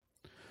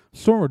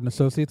Stormwood and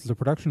Associates is a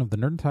production of the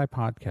Nerd and Tie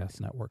Podcast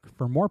Network.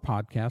 For more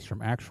podcasts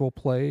from actual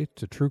play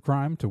to true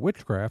crime to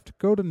witchcraft,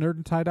 go to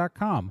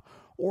nerdandtie.com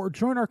or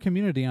join our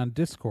community on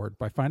Discord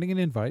by finding an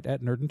invite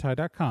at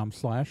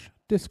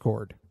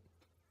nerdandtie.com/discord.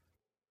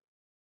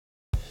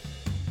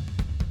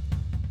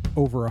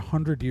 Over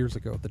 100 years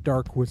ago, the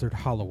dark wizard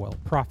Hollowell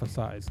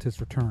prophesied his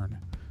return,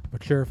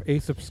 but Sheriff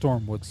Aesop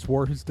Stormwood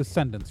swore his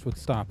descendants would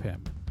stop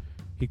him.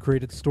 He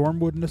created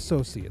Stormwood and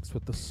Associates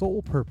with the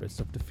sole purpose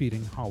of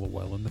defeating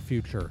Hollowell in the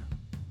future.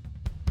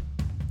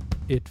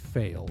 It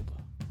failed.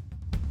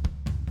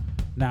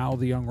 Now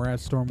the young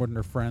Raz Stormwood and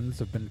her friends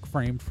have been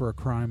framed for a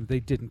crime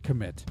they didn't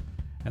commit,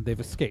 and they've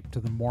escaped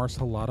to the Morris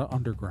Halata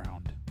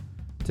Underground.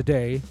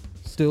 Today,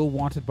 still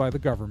wanted by the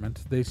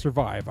government, they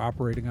survive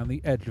operating on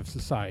the edge of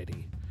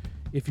society.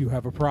 If you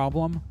have a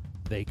problem,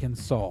 they can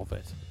solve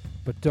it.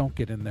 But don't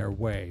get in their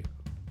way,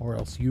 or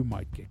else you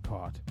might get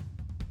caught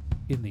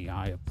in the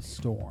eye of the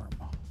storm.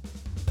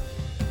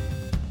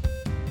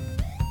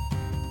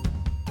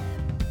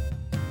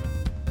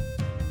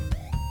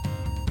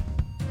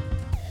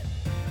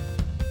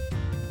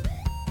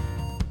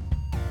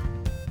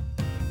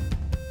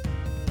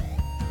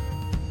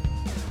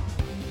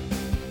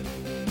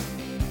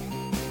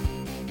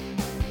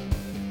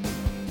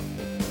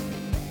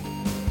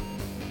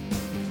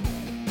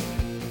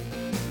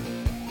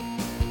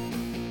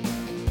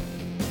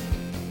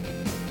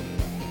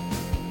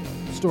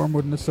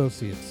 Stormwood and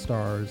Associates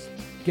stars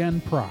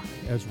Gen Proc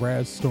as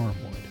Raz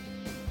Stormwood,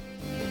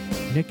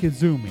 Nick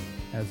Izumi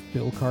as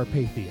Bill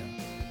Carpathia,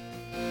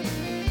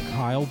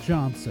 Kyle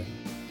Johnson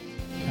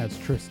as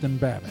Tristan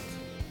Babbitt,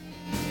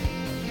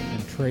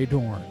 and Trey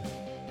Dorn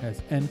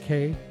as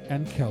NK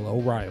and Kel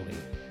O'Reilly.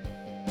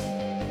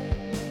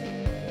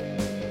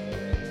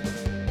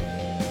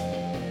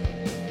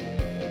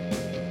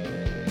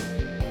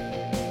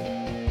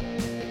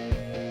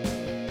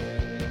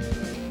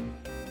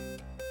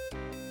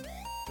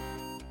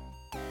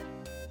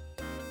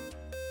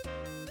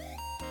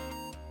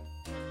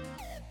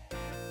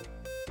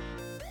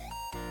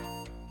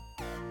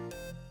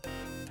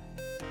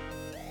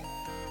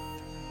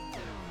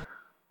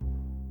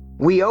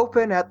 We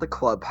open at the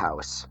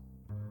clubhouse.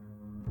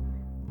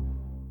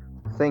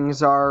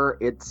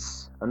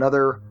 It's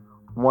another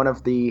one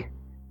of the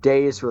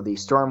days where the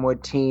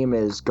Stormwood team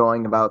is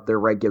going about their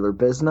regular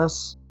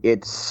business.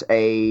 It's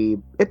a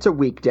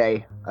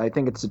weekday. I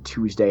think it's a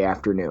Tuesday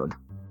afternoon.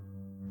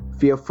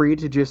 Feel free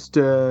to just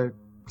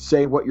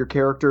say what your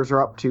characters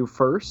are up to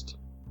first.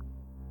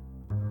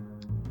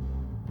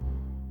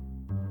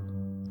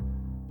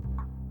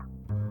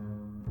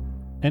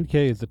 NK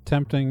is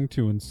attempting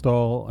to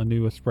install a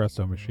new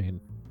espresso machine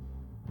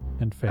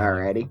and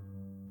failing.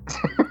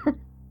 Alrighty.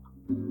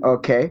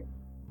 Okay.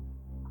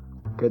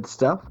 Good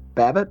stuff.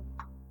 Babbitt?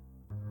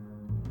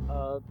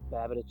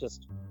 Babbitt is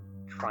just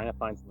trying to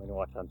find something to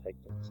watch on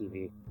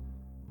TV.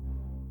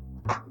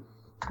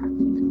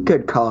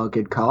 Good call.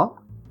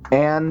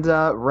 And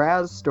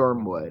Raz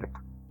Stormwood.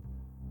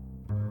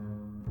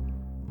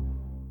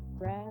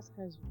 Raz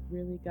has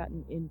really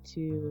gotten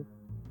into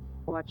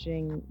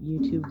watching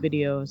YouTube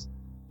videos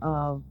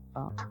of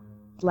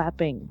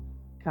slapping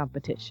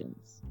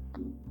competitions.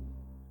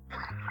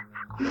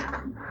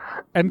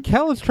 And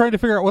Kel is trying to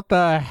figure out what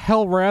the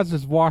hell Raz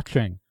is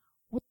watching.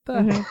 What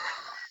the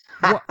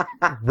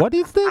what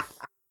is this?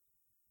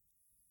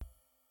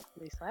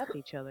 They slap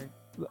each other.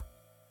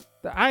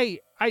 I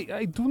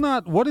do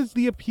not. What is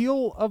the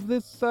appeal of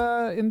this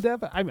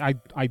endeavor?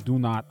 I do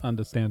not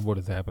understand what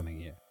is happening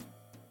here.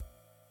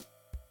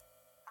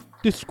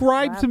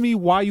 Describe to me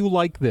why you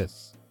like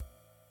this.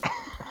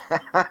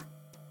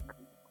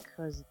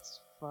 Because it's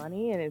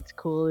funny and it's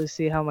cool to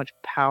see how much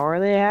power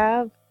they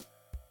have.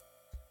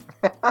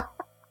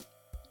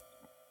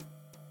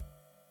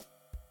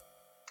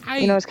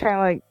 It's kind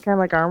of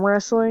like arm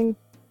wrestling.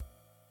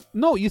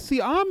 No, you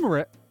see,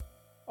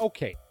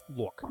 okay,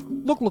 look.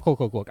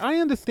 I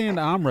understand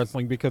arm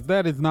wrestling because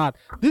that is not.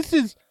 This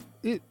is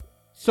it.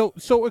 So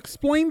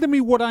explain to me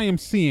what I am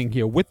seeing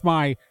here with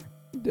my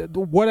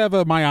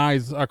whatever my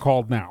eyes are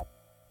called now.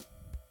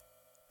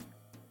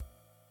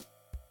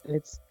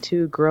 It's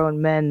two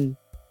grown men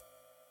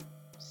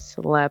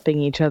slapping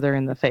each other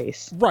in the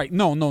face. Right.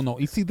 No.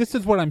 You see, this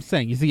is what I'm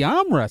saying. You see,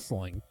 arm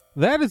wrestling,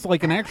 that is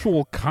like an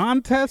actual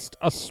contest,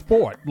 a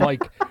sport.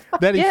 Like,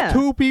 that is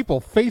two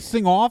people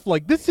facing off.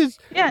 Like, this is...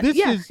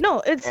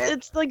 No,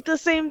 it's like the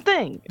same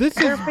thing.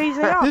 They're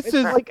facing off. It's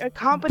like a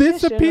competition.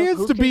 This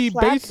appears to be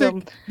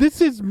basic...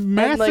 This is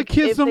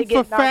masochism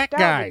for fat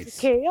guys.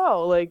 It's a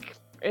KO. Like,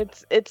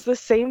 it's the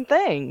same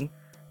thing.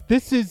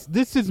 This is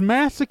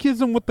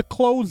masochism with the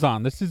clothes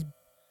on. This is...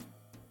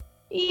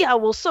 Yeah,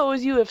 well, so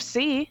is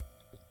UFC.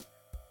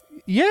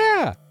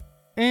 Yeah.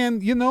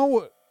 And,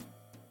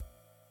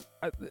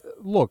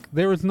 look,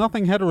 there is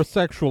nothing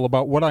heterosexual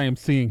about what I am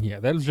seeing here.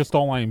 That is just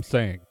all I am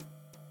saying.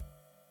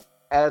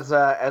 As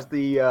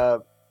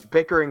the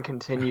bickering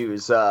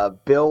continues,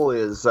 Bill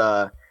is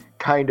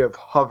kind of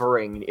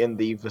hovering in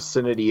the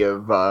vicinity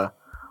of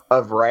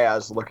of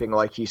Raz looking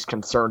like he's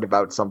concerned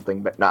about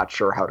something but not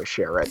sure how to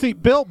share it. See,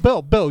 Bill,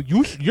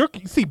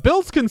 see,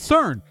 Bill's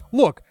concerned.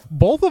 Look,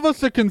 both of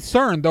us are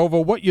concerned over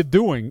what you're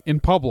doing in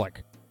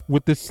public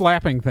with this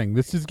slapping thing.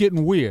 This is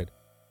getting weird.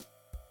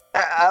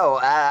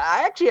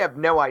 I actually have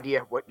no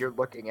idea what you're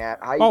looking at.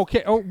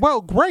 Okay, oh, well,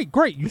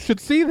 great. You should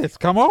see this.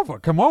 Come over.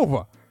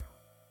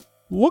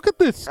 Look at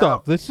this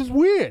stuff. This is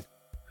weird.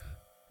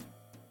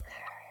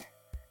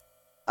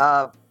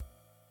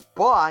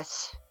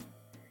 Boss,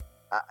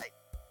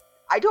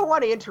 I don't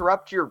want to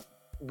interrupt your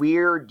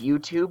weird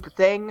YouTube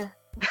thing.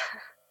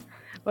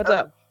 What's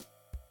up?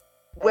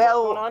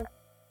 Well, What's going on?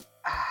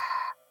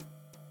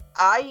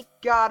 I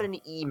got an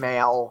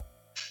email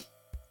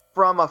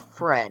from a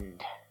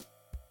friend,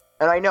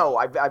 and I know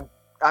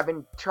I've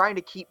been trying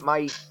to keep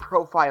my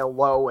profile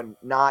low and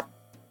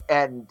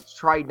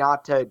try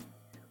not to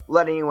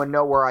let anyone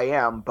know where I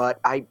am, but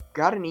I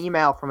got an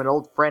email from an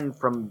old friend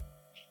from,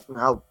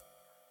 well,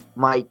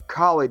 my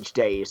college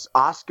days,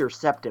 Oscar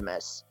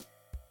Septimus.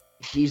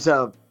 He's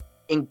a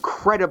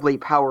incredibly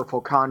powerful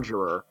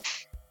conjurer,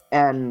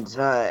 and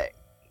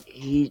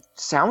he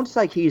sounds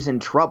like he's in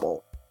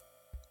trouble.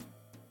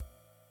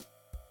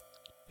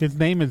 His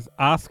name is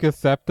Oscar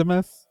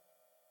Septimus.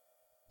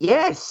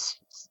 Yes,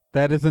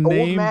 That is a old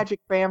name. magic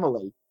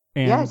family.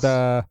 And yes.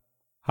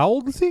 how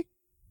old is he?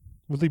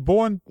 Was he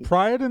born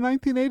prior to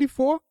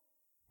 1984?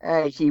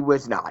 He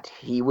was not.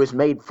 He was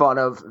made fun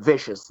of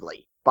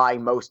viciously by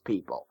most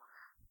people,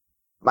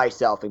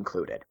 myself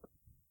included.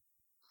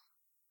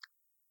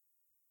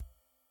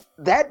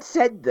 That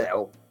said,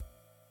 though,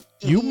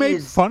 You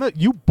made fun of?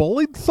 You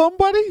bullied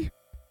somebody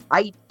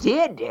I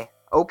did.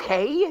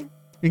 Okay.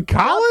 in Not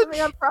college?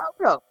 something I'm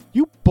proud of.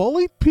 You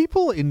bullied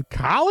people in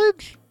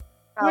college?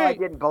 No, I Wait,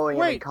 didn't bully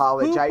him in wait,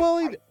 college. who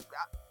bullied-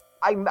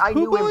 I Who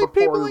knew him bullied before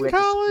people we in went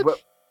to college? school.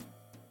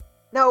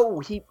 No,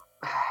 he.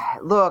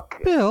 Look,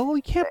 Bill,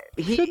 you can't.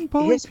 Shouldn't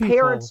bully his people.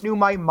 parents knew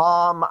my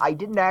mom. I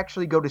didn't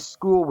actually go to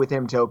school with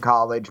him till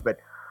college, but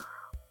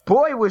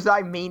boy, was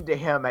I mean to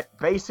him at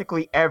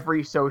basically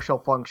every social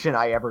function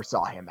I ever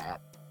saw him at.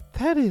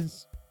 That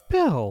is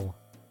Bill.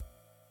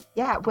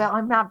 Yeah, well,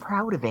 I'm not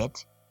proud of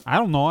it. I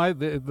don't know.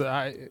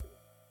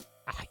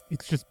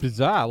 It's just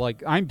bizarre.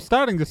 Like, I'm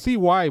starting to see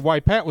why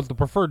Pat was the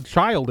preferred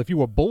child if you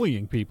were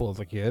bullying people as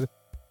a kid.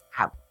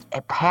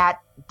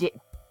 Pat did.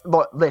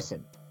 Look,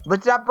 listen.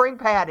 Let's not bring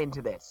Pat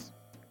into this.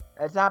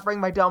 Let's not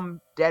bring my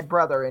dumb dead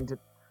brother into.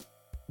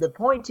 The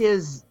point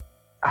is,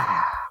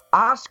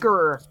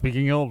 Oscar.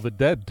 Speaking of the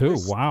dead, too.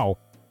 Wow.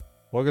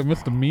 Look at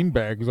Mr.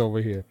 Meanbags over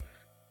here.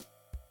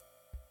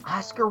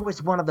 Oscar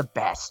was one of the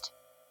best.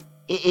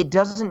 It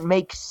doesn't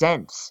make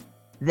sense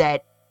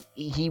that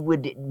he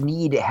would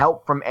need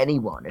help from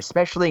anyone,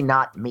 especially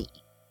not me.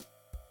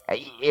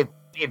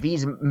 If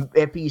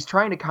he's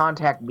trying to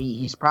contact me,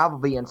 he's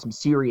probably in some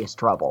serious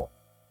trouble.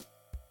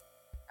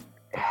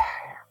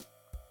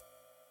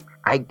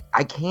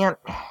 I can't.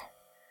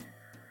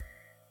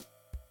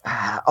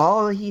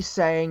 All he's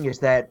saying is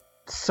that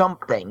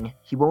something,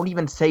 he won't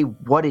even say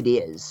what it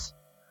is,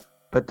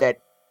 but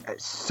that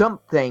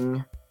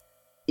something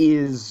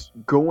is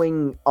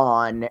going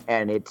on,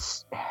 and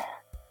it's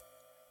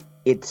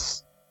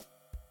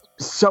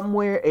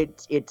somewhere,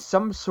 it's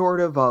some sort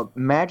of a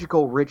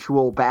magical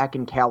ritual back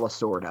in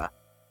Calisorda.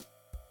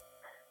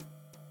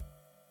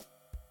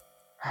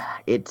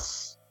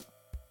 It's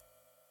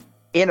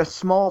in a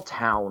small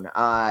town.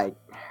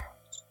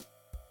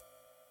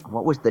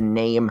 What was the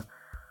name?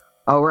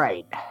 Oh,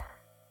 right.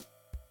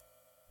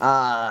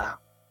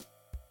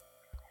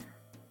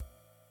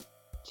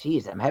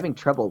 Geez, I'm having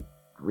trouble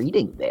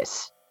reading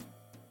this.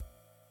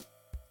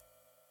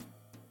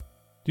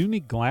 Do you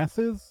need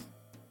glasses?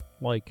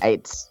 Like,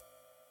 It's...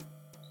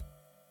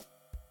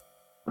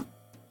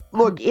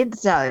 Look,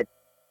 it's a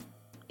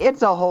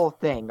whole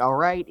thing,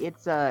 alright?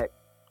 It's a...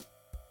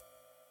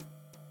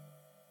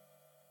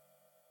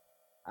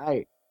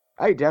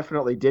 I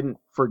definitely didn't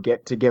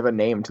forget to give a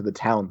name to the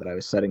town that I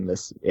was setting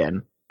this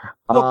in.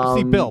 look,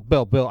 see, Bill.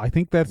 I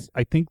think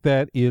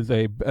that is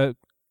a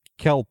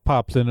Kel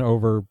pops in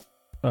over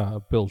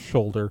Bill's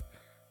shoulder.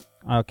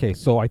 Okay,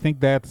 so I think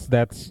that's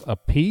a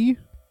P.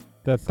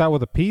 That's start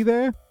with a P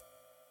there.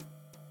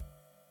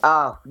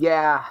 Oh,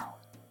 yeah.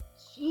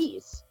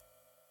 Jeez.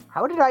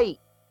 How did I...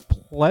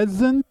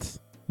 Pleasant?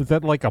 Is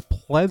that like a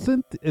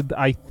pleasant?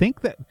 I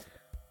think that...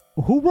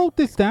 Who wrote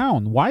this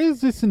down? Why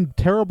is this in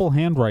terrible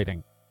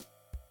handwriting?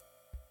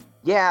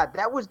 Yeah,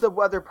 that was the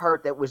other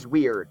part that was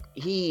weird.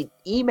 He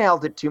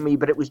emailed it to me,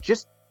 but it was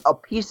just a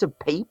piece of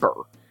paper.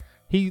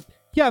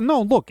 Yeah,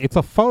 no, look, it's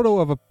a photo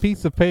of a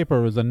piece of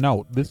paper as a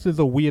note. This is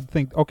a weird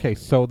thing. Okay,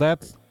 so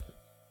that's...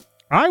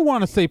 I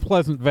want to say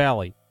Pleasant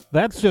Valley.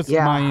 That's just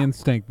Yeah. my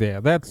instinct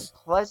there. That's...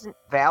 Pleasant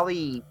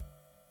Valley,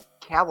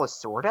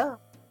 Calisorda?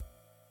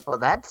 Well,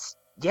 that's...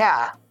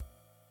 yeah.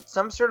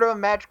 Some sort of a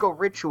magical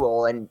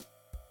ritual, and...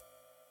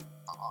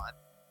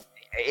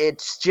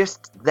 it's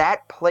just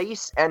that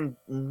place and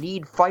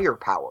need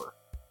firepower.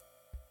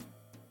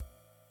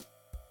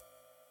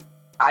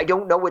 I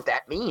don't know what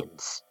that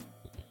means.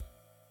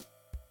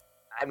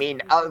 I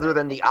mean, other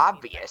than the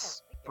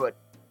obvious, but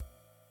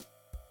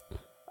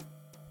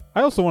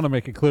I also want to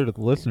make it clear to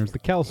the listeners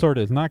that Calisorda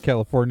is not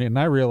California, and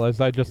I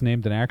realized I just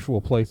named an actual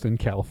place in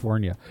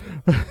California.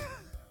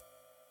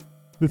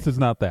 This is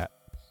not that.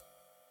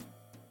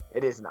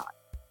 it is not.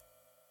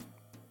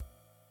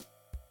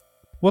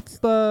 What's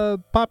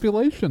the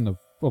population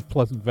of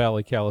Pleasant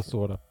Valley,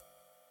 Calisorda?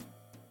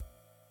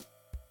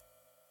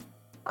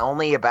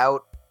 Only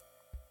about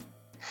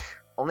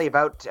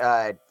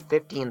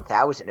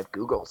 15,000 if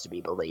Google's to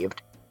be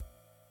believed.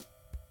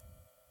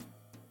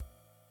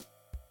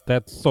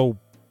 That's so,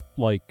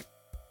 like,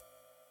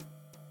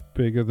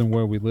 bigger than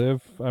where we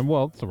live.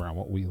 Well, it's around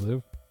what we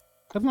live.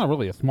 That's not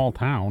really a small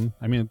town.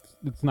 I mean,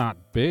 it's not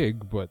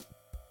big, but...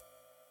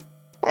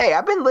 Hey,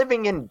 I've been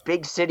living in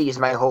big cities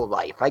my whole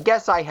life. I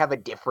guess I have a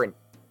different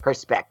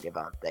perspective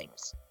on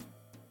things.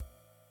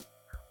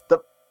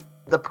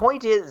 The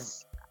point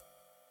is,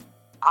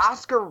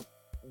 Oscar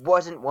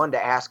wasn't one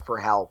to ask for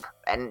help,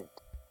 and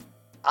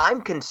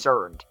I'm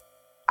concerned.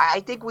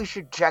 I think we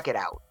should check it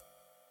out.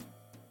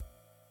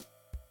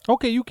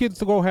 Okay, you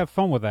kids go have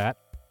fun with that.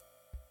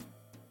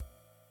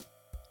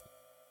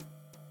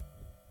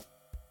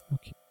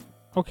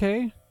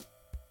 Okay.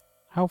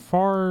 How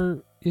far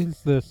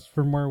is this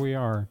from where we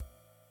are?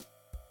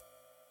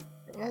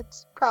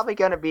 It's probably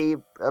gonna be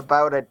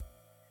about a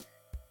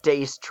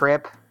day's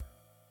trip.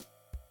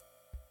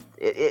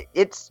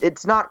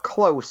 It's not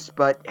close,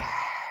 but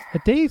A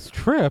day's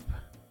trip?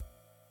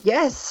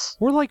 yes.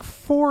 We're like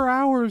 4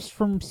 hours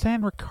from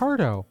San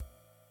Ricardo.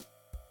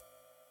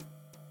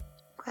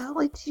 Well,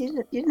 it's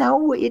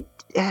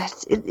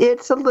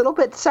it's a little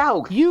bit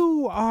south.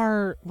 You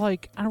are,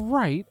 like,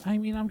 right. I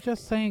mean, I'm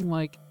just saying,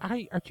 like, are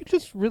you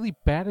just really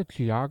bad at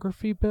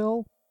geography,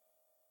 Bill?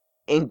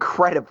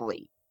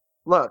 Incredibly.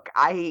 Look,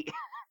 a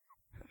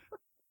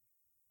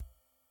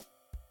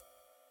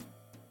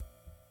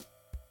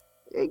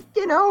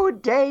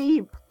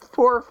day,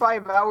 4 or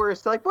 5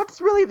 hours, like,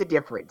 what's really the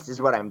difference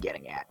is what I'm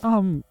getting at.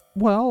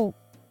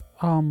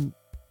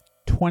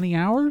 20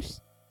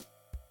 hours?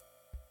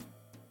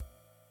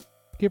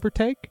 Give or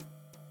take?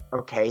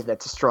 Okay,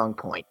 that's a strong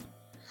point.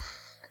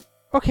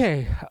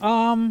 Okay,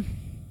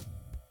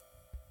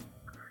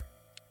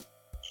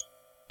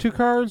 2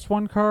 cars,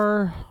 1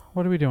 car,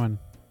 what are we doing?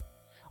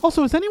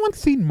 Also, has anyone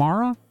seen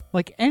Mara?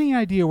 Like, any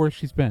idea where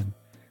she's been?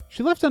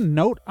 She left a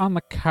note on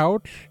the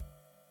couch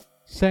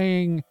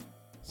saying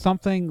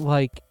something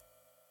like,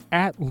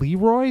 at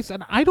Leroy's,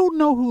 and I don't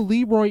know who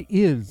Leroy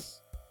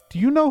is. Do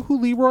you know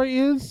who Leroy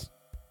is?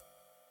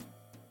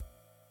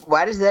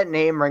 Why does that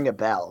name ring a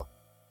bell?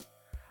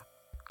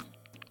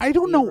 I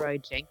don't know. Leroy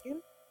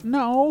Jenkins?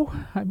 No,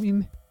 I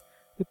mean,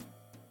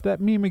 that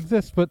meme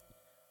exists, but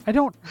I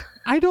don't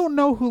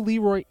know who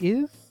Leroy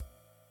is.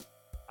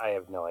 I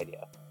have no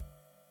idea.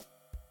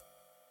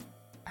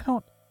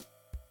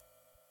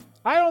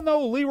 I don't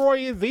know who Leroy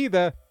is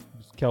either.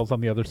 Kel's on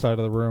the other side of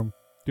the room,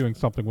 doing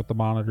something with the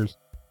monitors.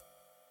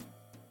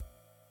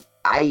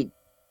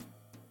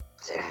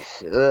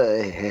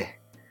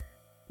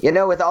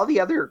 With all the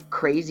other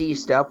crazy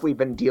stuff we've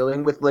been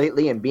dealing with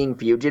lately and being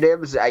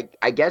fugitives,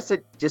 I guess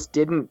it just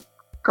didn't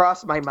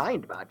cross my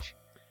mind much.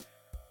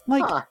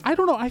 Like, Huh. I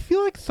don't know. I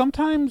feel like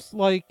sometimes,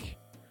 like,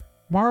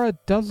 Mara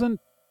doesn't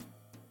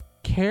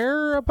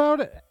care about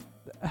it.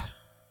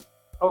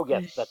 Oh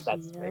yes,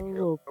 that's very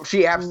true.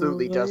 She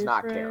absolutely does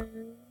not care.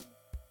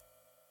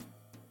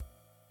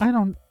 I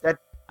don't That's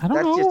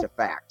know. just a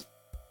fact.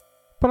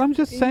 But I'm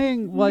just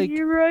saying, like,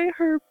 Leroy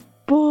her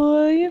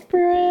boyfriend?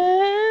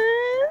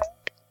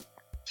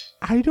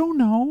 I don't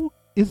know.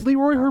 Is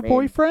Leroy her mean-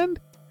 boyfriend?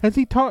 Has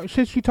she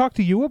talked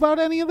to you about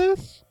any of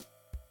this?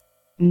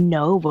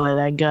 No, but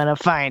I'm gonna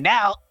find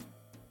out.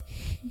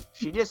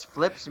 She just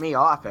flips me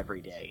off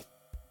every day.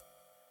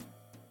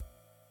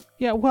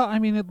 Yeah, well, I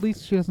mean, at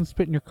least she doesn't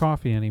spit in your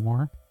coffee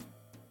anymore.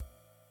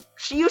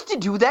 She used to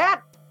do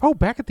that? Oh,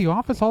 back at the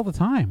office all the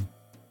time.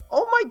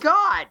 Oh my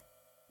god!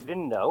 You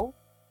didn't know?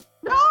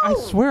 No! I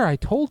swear I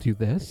told you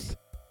this.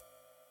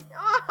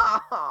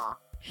 Ah!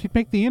 She'd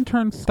make the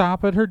intern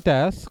stop at her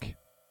desk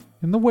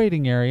in the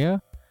waiting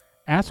area,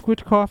 ask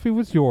which coffee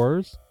was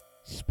yours,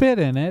 spit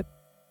in it,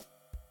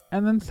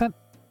 and then send...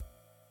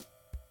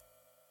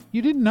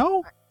 You didn't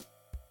know?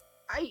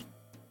 I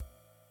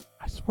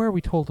swear we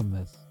told him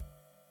this.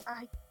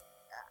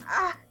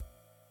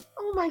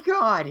 oh my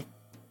god!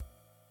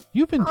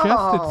 You've ingested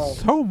Oh.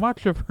 so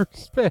much of her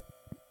spit.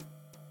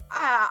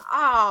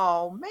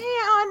 Oh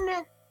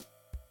man!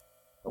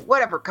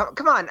 Whatever.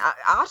 Come on.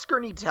 Oscar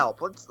needs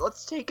help.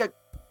 Let's take a.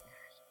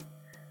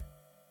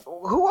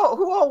 Who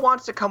all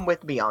wants to come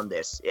with me on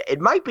this? It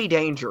might be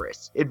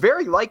dangerous. It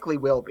very likely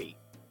will be.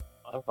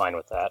 I'm fine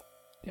with that.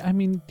 I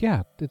mean,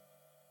 yeah.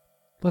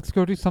 Let's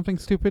go do something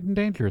stupid and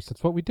dangerous.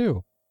 That's what we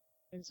do.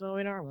 That's what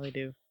we normally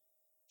do.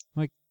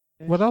 Like,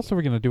 what else are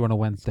we going to do on a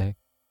Wednesday?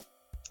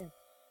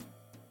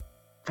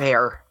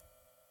 Fair.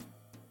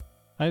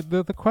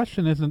 The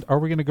question isn't, are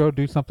we going to go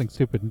do something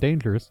stupid and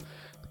dangerous?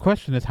 The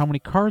question is, how many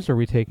cars are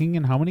we taking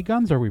and how many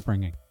guns are we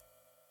bringing?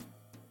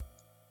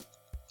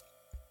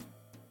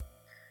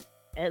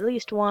 At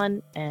least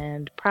one,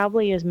 and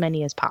probably as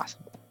many as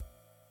possible.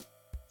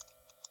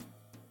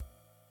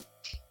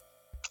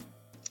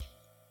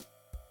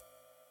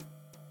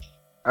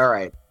 All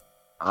right.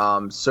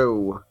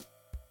 So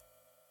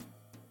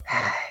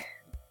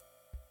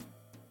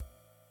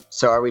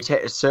are we?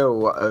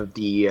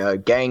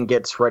 The gang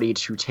gets ready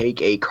to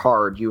take a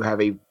car. Do you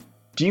have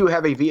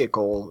a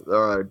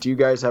vehicle? Do you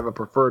guys have a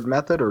preferred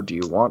method, or do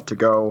you want to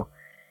go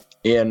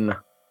in?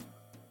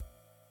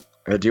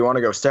 Do you want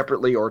to go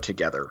separately or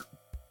together?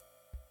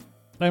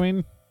 I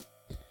mean,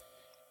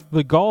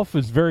 the Golf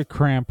is very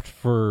cramped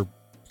for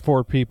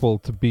 4 people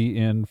to be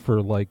in for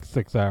like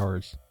 6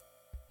 hours.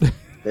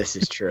 This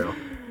is true.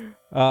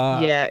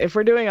 Yeah, if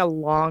we're doing a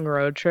long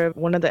road trip,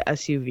 one of the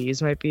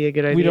SUVs might be a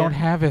good idea. We don't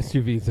have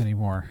SUVs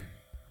anymore.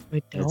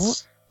 We don't?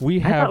 It's- We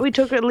I have. thought we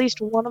took at least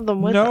one of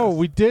them with us. No,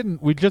 we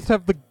didn't. We just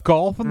have the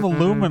Golf and the Mm-mm.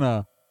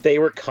 Lumina. They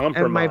were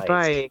And my compromised.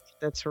 bike.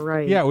 That's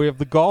right. Yeah, we have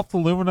the Golf, the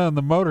Lumina, and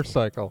the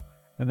motorcycle,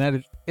 and that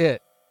is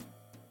it.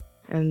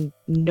 And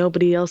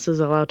nobody else is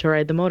allowed to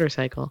ride the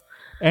motorcycle.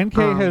 NK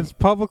has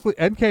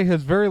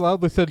very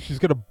loudly said she's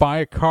going to buy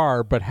a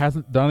car, but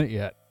hasn't done it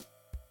yet.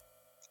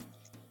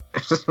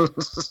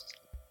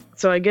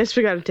 So I guess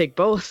we got to take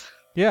both.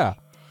 Yeah.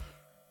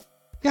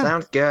 Yeah.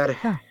 Sounds good.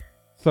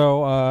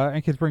 So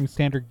NK's bringing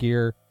standard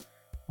gear,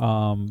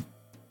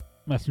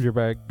 messenger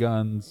bag,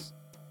 guns.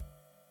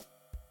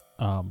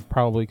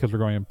 Probably because we're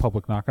going in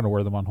public, not going to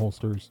wear them on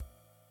holsters.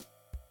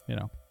 You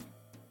know.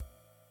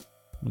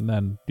 And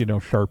then,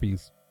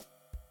 Sharpies.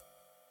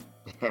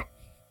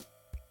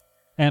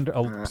 And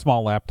a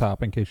small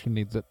laptop in case she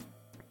needs it.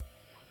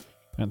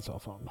 And cell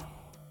phone.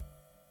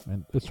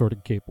 And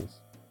assorted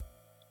cables.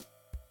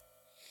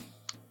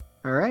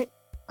 All right.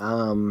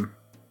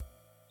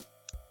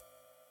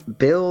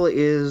 Bill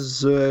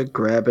is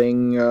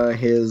grabbing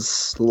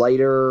his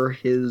lighter,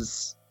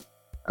 his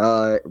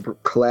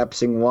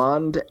collapsing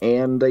wand,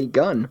 and a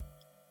gun.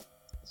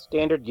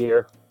 Standard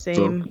gear.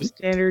 Same Okay.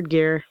 standard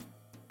gear.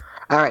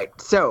 All right.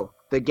 So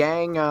the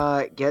gang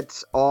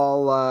gets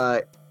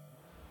all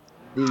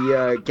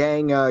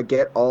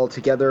get all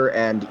together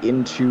and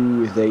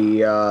into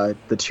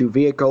the 2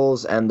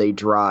 vehicles, and they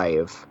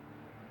drive.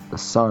 The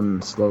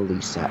sun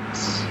slowly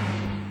sets.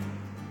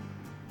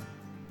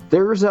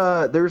 There's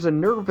a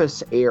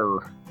nervous air.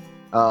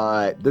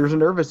 There's a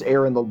nervous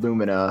air in the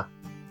Lumina,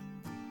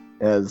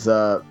 as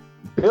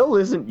Bill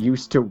isn't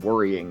used to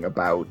worrying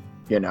about,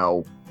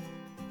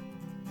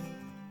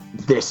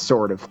 this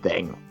sort of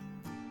thing.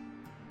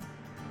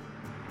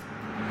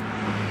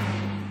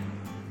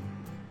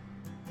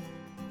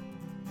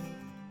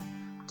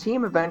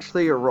 Team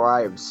eventually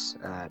arrives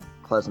at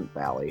Pleasant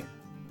Valley.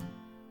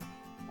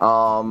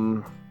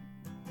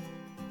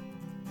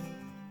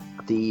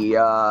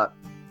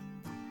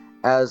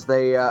 As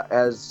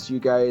you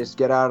guys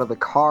get out of the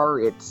car,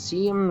 it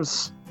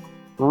seems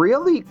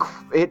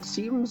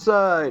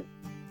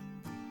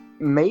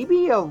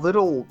maybe a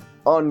little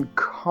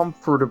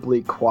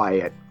uncomfortably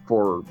quiet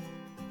for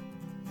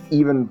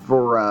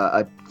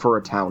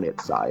a town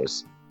its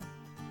size.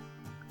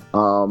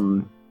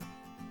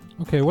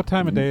 Okay, what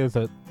time of day is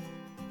it?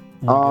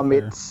 when we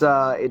get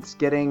there? It's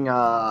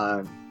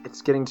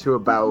getting to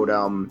about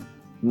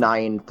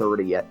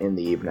 9:30 in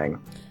the evening.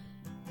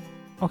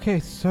 Okay,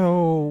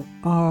 so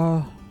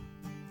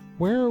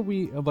where are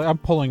we? Like, I'm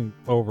pulling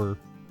over,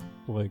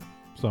 like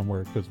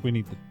somewhere because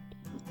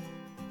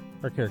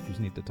our characters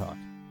need to talk.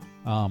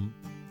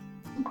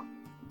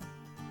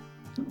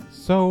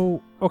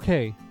 So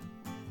okay.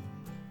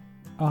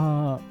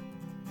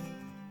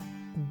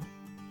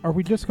 Are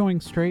we just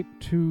going straight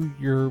to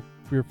your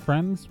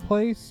friend's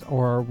place,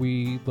 or are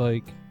we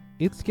like?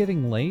 It's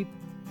getting late.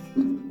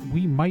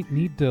 We might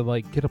need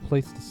to get a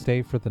place to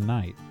stay for the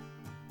night.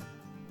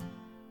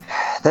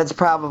 That's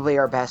probably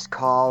our best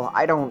call.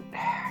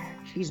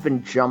 He's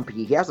been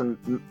jumpy. He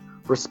hasn't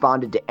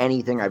responded to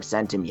anything I've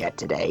sent him yet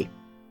today.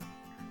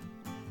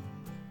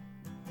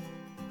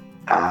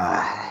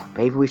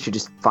 Maybe we should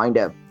just find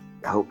a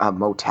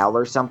motel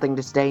or something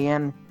to stay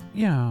in.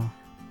 Yeah,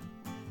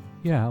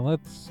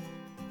 let's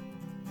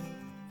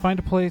find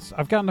a place.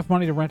 I've got enough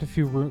money to rent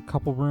a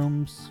couple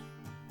rooms.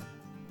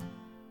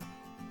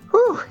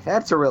 Whew,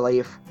 that's a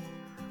relief.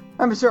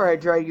 I'm sorry I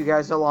dragged you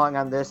guys along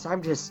on this.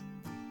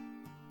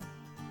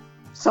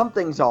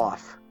 Something's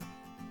off.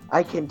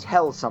 I can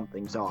tell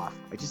something's off.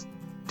 I just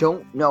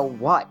don't know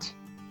what.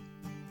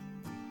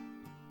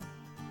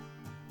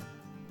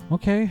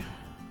 Okay.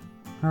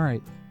 All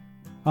right.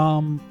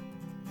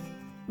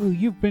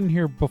 You've been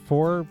here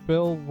before,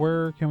 Bill.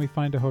 Where can we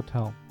find a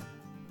hotel?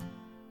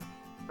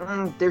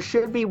 There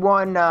should be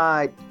one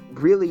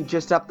really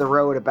just up the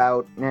road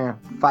about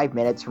 5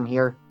 minutes from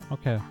here.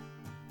 Okay.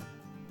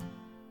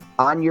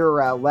 On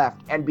your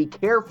left. And be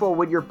careful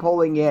when you're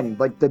pulling in.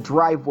 The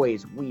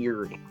driveway's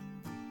weird.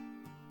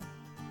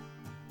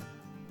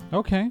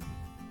 Okay.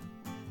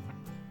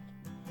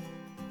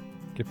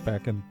 Get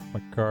back in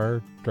my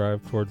car,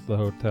 drive towards the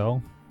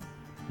hotel.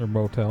 Or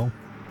motel.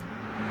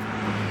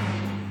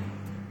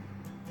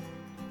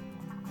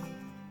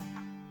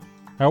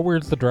 How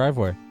weird's the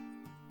driveway?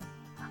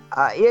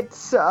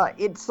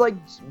 It's like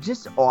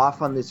just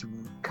off on this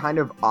kind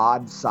of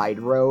odd side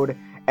road,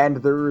 and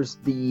there's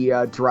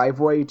the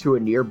driveway to a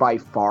nearby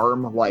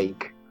farm,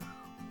 like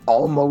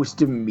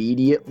almost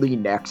immediately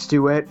next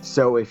to it.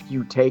 So if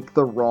you take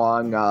the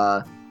wrong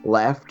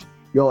left,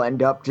 you'll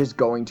end up just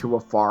going to a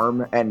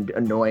farm and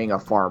annoying a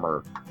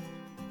farmer.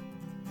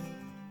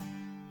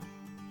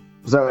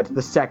 So it's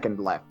the second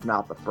left,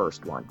 not the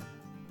first one.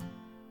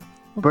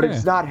 But Okay.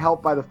 it's not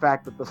helped by the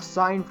fact that the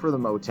sign for the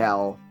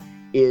motel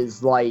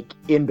is like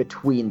in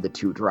between the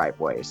two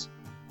driveways.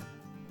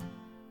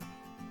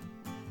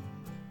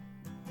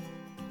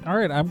 All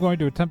right, I'm going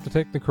to attempt to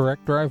take the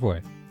correct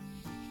driveway.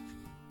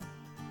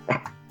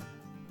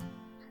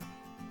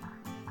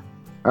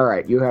 All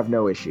right, you have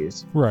no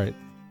issues. Right.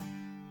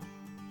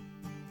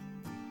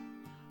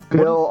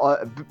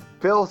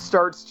 Bill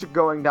starts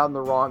going down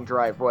the wrong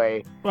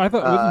driveway. I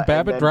thought wasn't and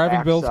Babbitt then driving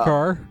backs Bill's up.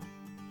 car?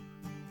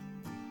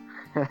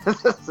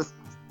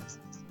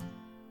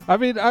 I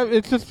mean,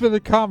 it's just been a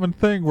common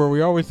thing where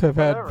we always have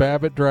had Whatever.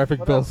 Babbitt driving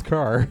Whatever. Bill's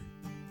car.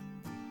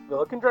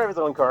 Bill can drive his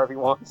own car if he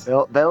wants.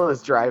 Bill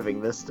is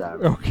driving this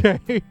time.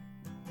 Okay.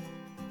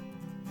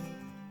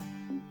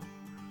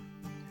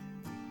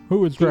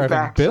 Who is He driving?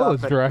 backs Bill up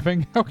is and-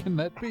 driving. How can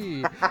that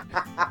be?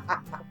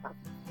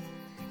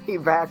 He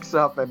backs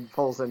up and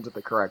pulls into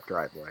the correct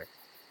driveway.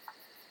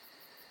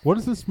 What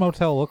does this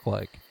motel look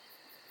like?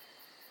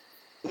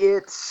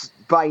 It's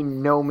by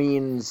no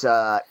means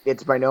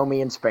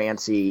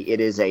fancy. It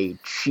is a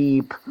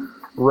cheap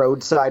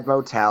roadside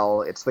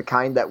motel. It's the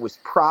kind that was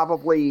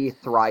probably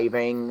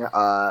thriving,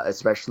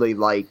 especially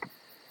like,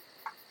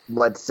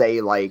 let's say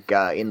like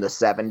in the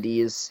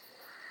 70s.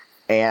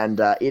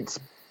 And it's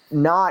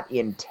not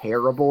in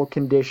terrible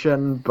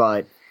condition,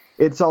 but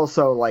it's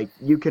also like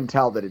you can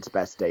tell that its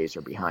best days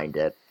are behind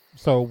it.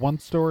 So 1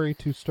 story,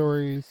 2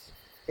 stories.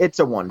 It's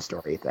a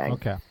one-story thing.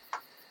 Okay.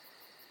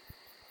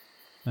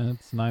 And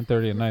it's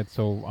 9:30 at night,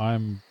 so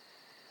I'm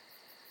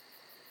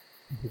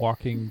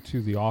walking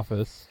to the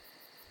office.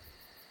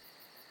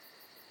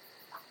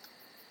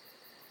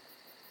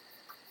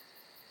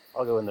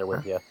 I'll go in there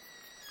with you.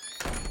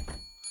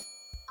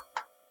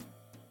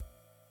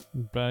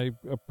 I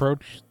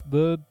approach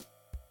the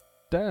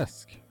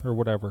desk or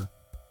whatever.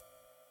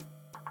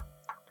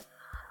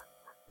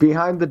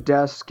 Behind the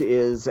desk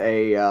is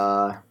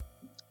a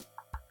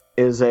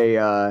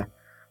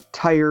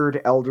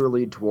tired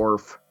elderly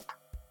dwarf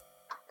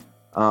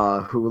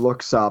who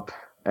looks up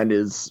and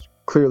is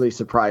clearly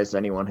surprised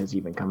anyone has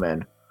even come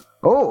in.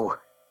 Oh!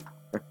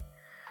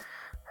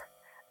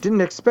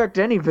 Didn't expect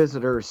any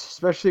visitors,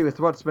 especially with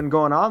what's been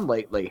going on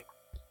lately.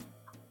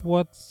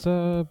 What's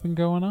been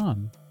going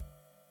on?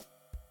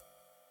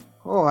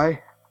 Oh,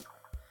 I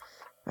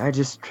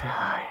just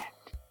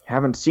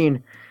haven't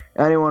seen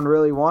anyone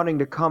really wanting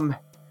to come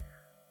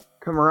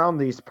around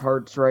these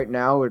parts right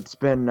now. It's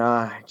been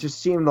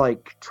just seemed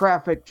like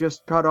traffic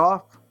just cut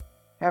off.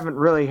 Haven't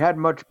really had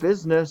much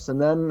business,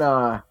 and then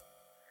I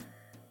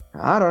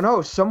don't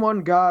know,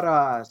 someone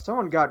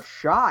got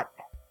shot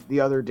the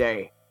other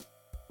day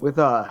with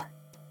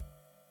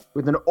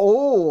an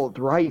old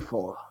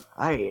rifle.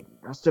 It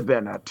must have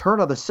been a turn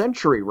of the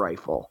century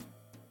rifle.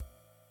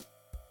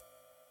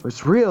 It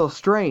was real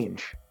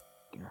strange.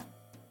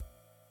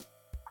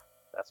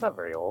 That's not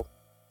very old.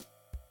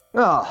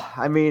 Oh,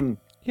 I mean,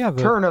 Yeah,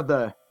 the turn of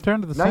the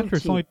century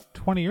is 19th. only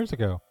 20 years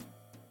ago.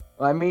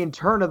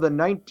 turn of the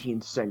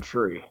 19th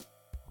century.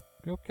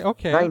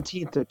 Okay.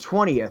 19th to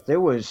 20th. It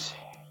was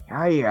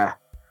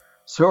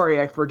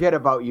sorry, I forget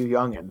about you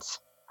youngins.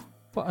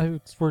 Well,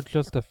 we're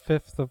just a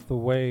fifth of the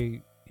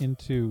way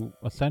into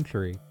a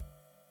century.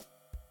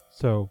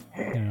 So,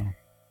 you know.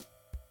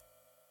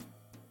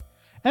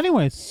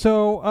 Anyways,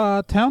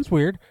 so town's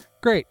weird.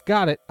 Great,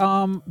 got it.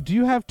 Do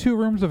you have 2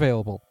 rooms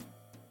available?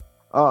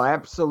 Oh,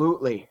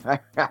 absolutely.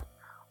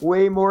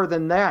 Way more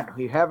than that.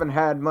 We haven't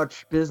had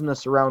much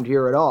business around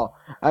here at all.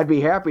 I'd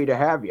be happy to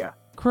have you.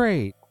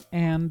 Great.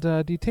 And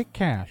do you take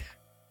cash?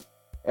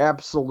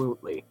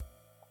 Absolutely.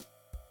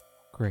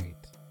 Great.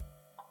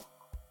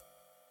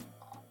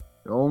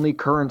 The only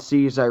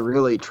currencies I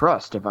really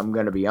trust, if I'm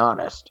going to be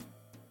honest.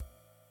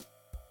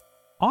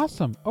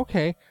 Awesome.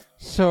 Okay.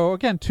 So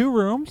again, 2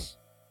 rooms.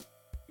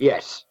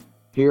 Yes.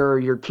 Here are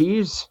your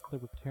keys.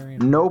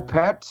 Libertarian. No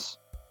pets.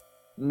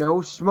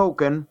 No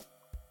smoking.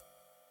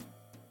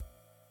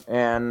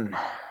 And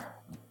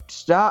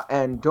stop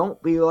and don't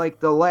be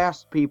like the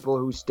last people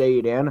who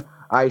stayed in.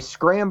 I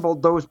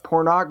scrambled those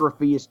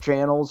pornography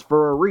channels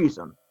for a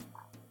reason.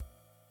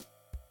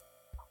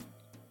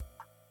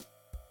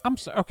 I'm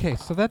so, okay,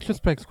 so that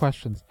just begs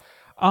questions.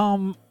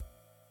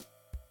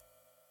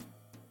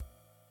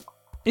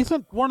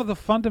 Isn't one of the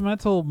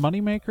fundamental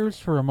moneymakers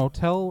for a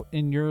motel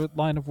in your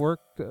line of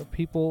work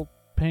people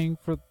paying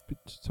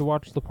to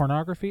watch the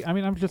pornography? I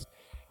mean,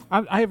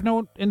 I have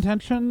no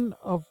intention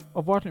of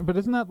watching, but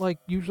isn't that like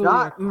usually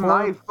Not a core-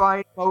 my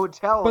fine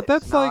motel. But it's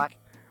that's not.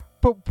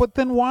 like, but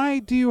then why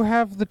do you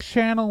have the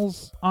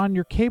channels on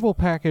your cable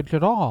package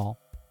at all?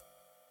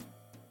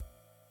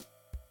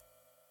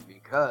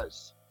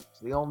 Because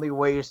the only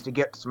way is to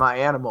get to my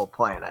Animal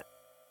Planet.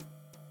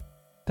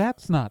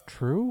 That's not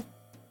true.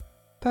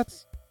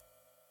 That's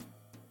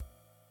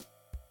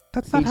He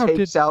not how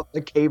takes out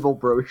the cable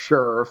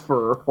brochure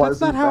for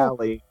Pleasant not how-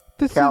 Valley,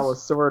 this is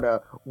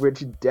Calisorda,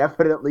 which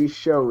definitely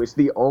shows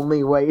the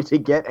only way to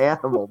get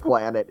Animal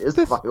Planet is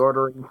This- by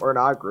ordering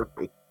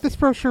pornography. this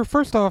brochure.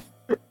 First off,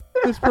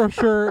 this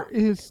brochure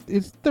is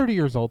 30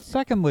 years old.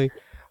 Secondly,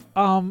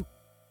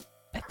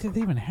 did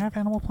they even have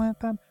Animal Planet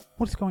then?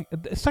 What is going?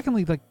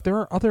 Secondly, like there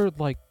are other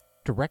like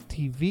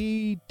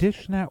DirecTV,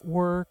 Dish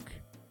Network,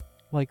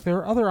 like there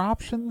are other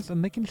options,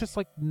 and they can just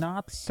like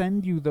not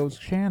send you those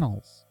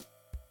channels.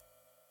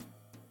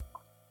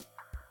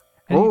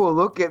 And Oh,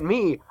 look at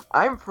me.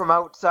 I'm from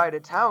outside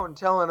of town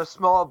telling a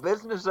small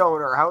business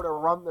owner how to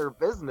run their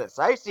business.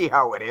 I see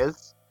how it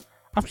is.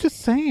 I'm just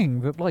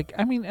saying that, like,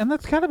 I mean, and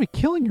that's got to be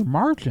killing your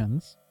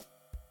margins.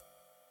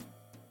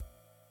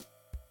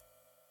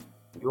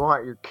 You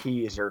want your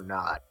keys or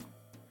not?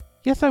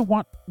 Yes, I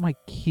want my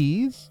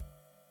keys.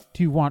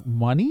 Do you want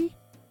money?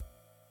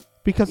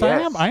 Because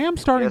Yes. I am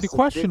starting Yes, to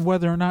question indeed.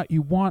 whether or not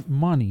you want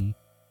money.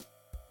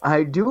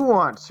 I do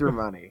want your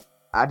money.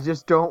 I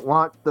just don't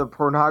want the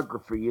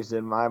pornographies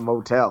in my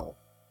motel.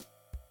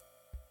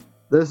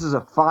 This is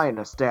a fine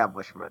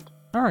establishment.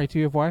 All right, do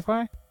you have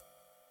Wi-Fi?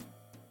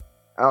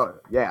 Oh,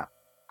 yeah.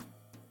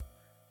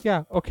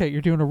 Yeah, okay,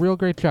 you're doing a real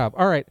great job.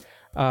 All right,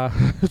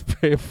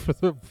 pay for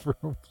the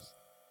rooms.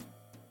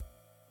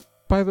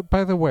 By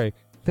the way,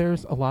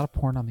 there's a lot of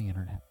porn on the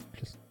internet,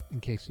 just in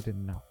case you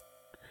didn't know.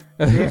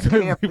 It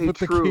can't be With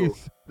the true.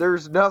 keys.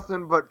 There's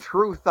nothing but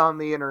truth on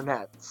the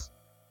internets.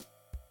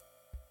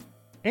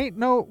 Ain't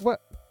no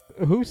what?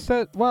 Who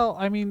said? Well,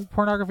 I mean,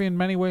 pornography in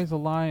many ways a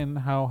lie in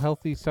how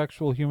healthy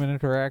sexual human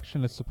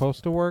interaction is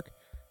supposed to work,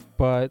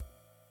 but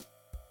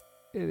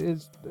it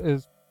is.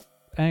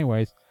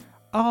 Anyways,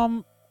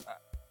 I'm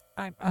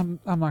not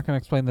gonna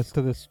explain this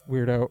to this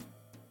weirdo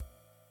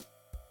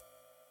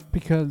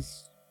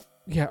because,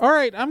 yeah. All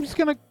right, I'm just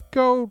gonna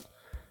go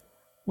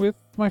with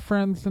my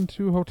friends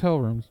into motel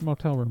rooms.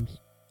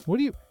 What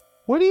do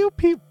you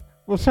people?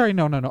 Well, sorry,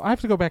 no. I have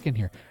to go back in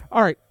here.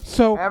 All right,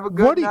 so Have a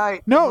good what do you,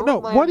 night. No.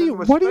 Moon What do you landing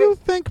was what do you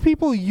fake. think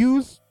people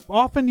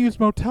often use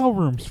motel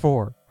rooms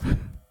for?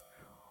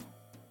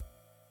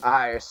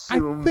 I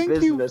assume think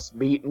you- business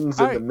meetings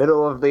in I- the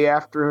middle of the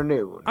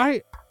afternoon.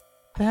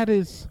 That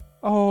is.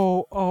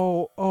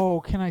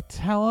 Oh. Can I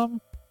tell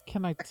him?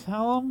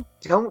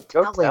 Don't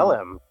Go tell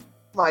him.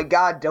 My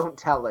God, don't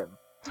tell him.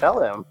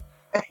 Tell him.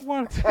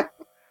 What?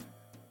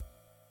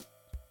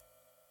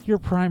 Your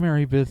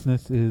primary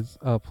business is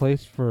a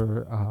place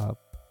for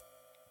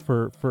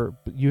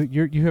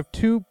you have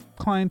two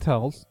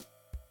clienteles.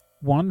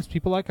 One is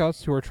people like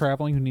us who are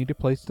traveling who need a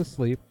place to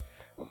sleep.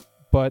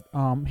 But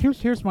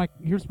here's my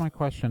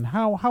question.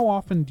 How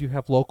often do you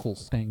have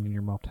locals staying in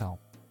your motel?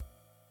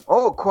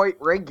 Oh, quite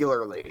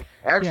regularly.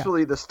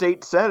 Actually, the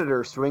state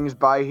senator swings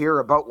by here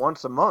about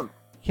once a month.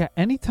 Yeah,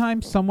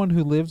 anytime someone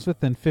who lives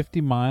within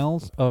 50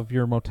 miles of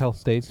your motel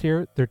stays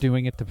here, they're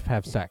doing it to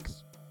have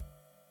sex.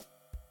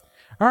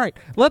 All right,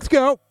 let's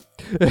go.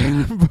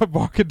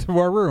 Walk into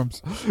our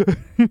rooms.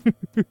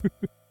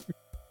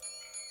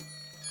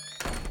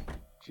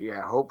 Gee,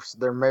 I hope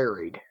they're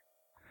married.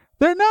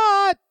 They're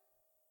not.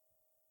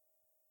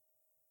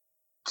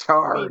 A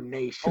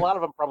Tarnation. lot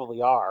of them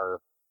probably are.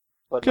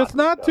 But Just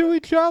not to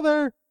each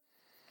other.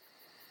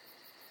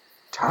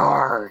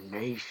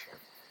 Tarnation.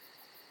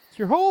 It's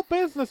your whole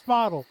business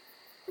model.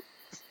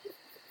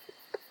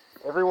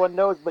 Everyone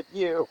knows but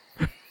you.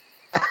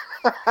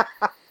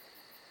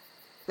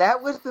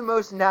 That was the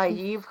most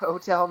naive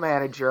hotel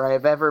manager I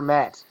have ever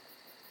met.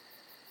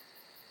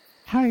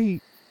 I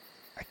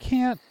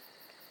can't.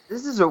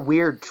 This is a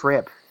weird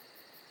trip.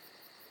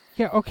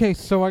 Yeah, okay,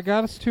 so I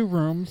got us 2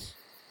 rooms.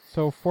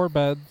 So 4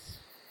 beds.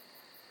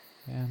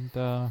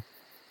 And,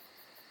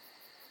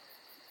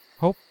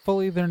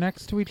 hopefully they're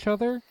next to each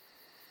other?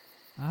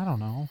 I don't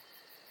know.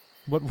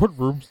 What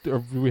rooms,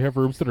 do we have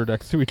rooms that are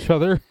next to each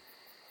other?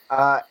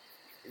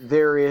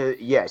 There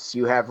is, yes,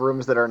 you have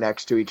rooms that are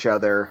next to each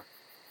other.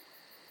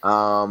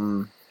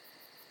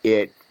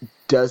 It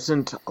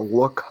doesn't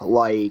look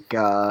like,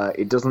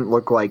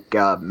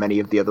 many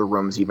of the other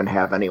rooms even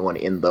have anyone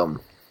in them.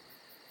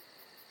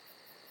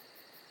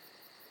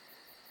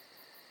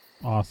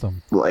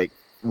 Awesome. Like,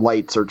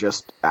 lights are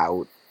just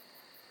out.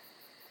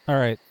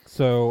 Alright,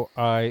 so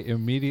I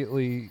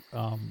immediately,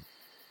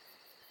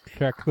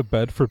 check the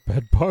bed for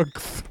bed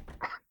bugs.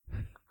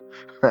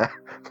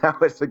 That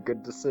was a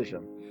good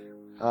decision.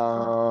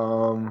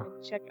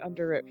 Check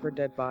under it for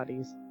dead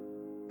bodies.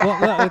 Well,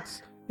 no,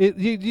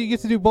 you get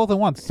to do both at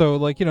once. So,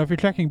 like, if you're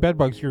checking bed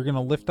bugs, you're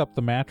gonna lift up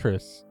the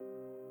mattress,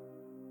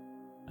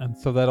 and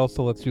so that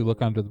also lets you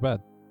look under the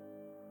bed.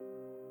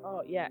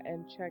 Oh yeah,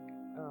 and check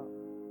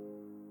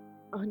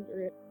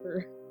under it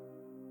for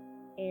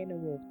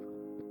animal.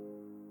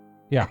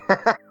 Yeah.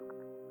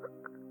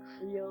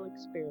 Real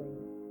experience.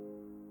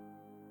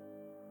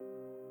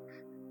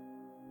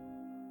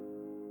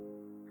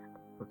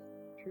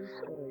 True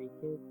story,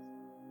 kids.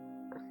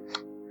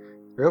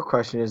 Real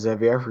question is,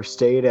 have you ever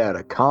stayed at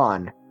a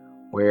con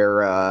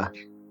where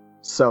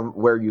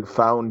where you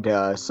found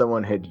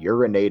someone had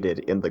urinated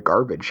in the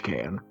garbage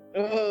can?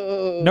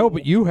 No,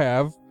 but you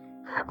have.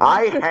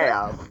 I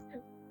have.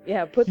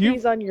 Yeah, put You-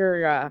 these on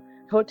your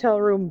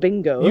hotel room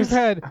bingos.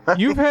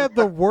 You've had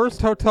the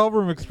worst hotel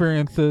room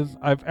experiences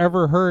I've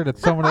ever heard at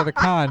someone at a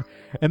con,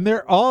 and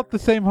they're all at the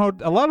same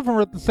a lot of them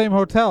are at the same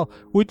hotel,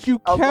 which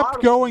you A lot kept of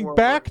them going were.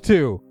 back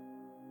to.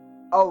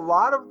 A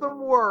lot of them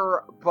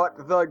were,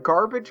 but the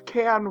garbage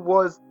can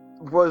was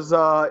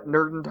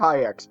Nerd and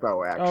Tie Expo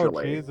Oh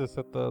actually. Jesus,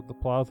 at the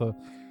plaza.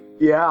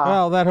 Yeah.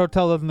 Well, that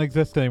hotel doesn't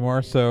exist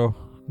anymore, so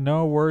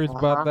no worries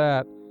about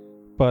that.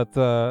 But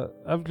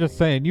I'm just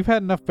saying, you've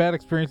had enough bad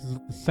experiences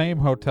at the same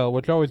hotel,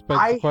 which always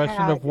begs the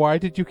question of why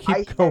did you I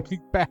keep had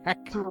going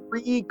back?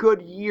 3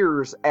 good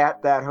years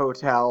at that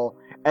hotel,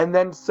 and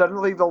then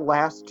suddenly the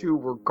last 2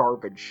 were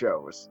garbage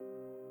shows.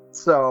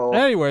 So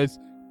Anyways,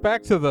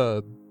 back to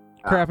the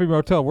crappy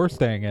motel we're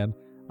staying in.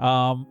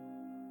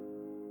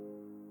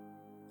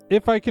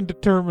 If I can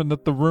determine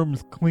that the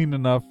room's clean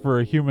enough for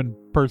a human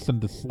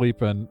person to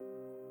sleep in,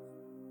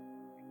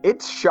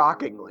 it's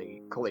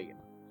shockingly clean.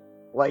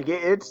 Like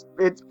it's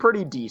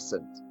pretty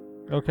decent.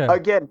 okay.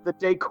 Again, the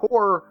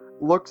decor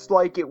looks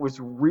like it was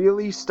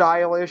really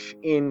stylish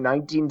in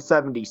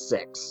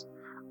 1976.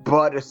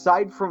 But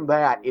aside from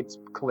that, it's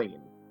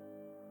clean.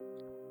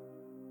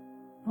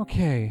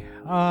 Okay.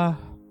 So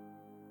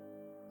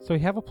we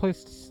have a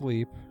place to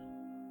sleep.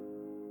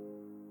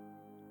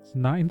 It's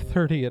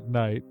 9:30 at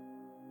night.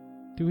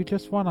 Do we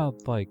just want to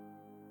like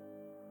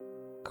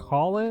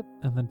call it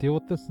and then deal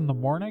with this in the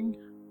morning?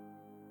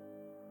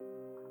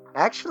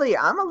 Actually,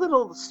 I'm a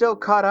little still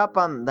caught up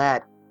on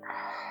that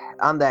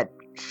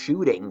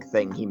shooting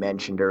thing he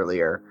mentioned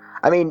earlier.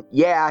 I mean,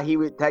 yeah,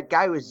 that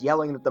guy was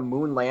yelling that the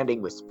moon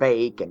landing was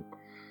fake, and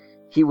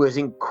he was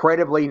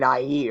incredibly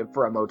naive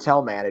for a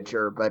motel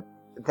manager, but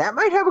that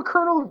might have a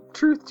kernel of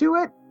truth to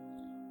it.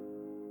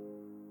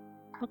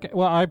 Okay,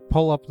 well, I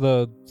pull up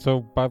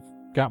so I've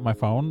got my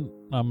phone.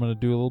 I'm going to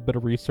do a little bit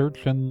of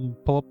research and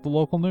pull up the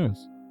local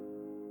news.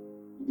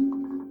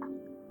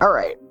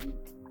 Alright.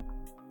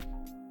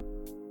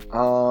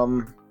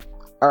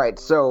 Alright,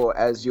 so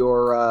as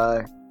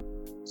you're,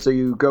 so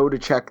you go to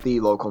check the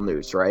local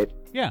news, right?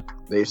 Yeah.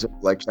 They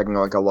like checking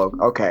like a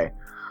local, okay.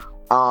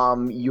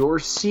 You're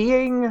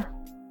seeing,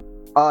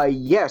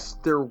 yes,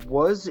 there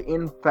was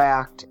in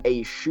fact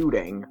a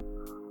shooting.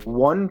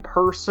 One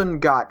person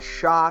got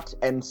shot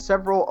and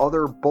several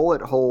other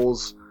bullet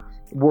holes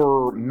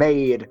were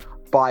made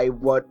by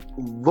what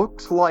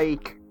looked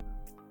like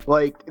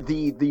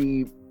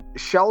the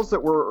shells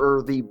that were,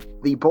 or the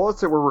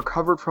bullets that were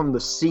recovered from the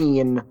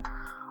scene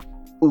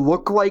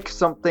look like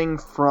something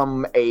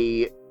from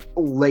a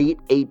late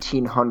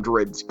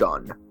 1800s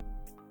gun.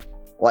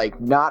 Like,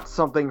 not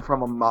something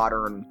from a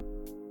modern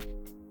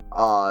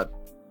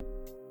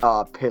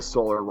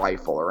pistol or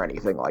rifle or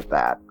anything like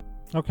that.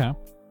 Okay.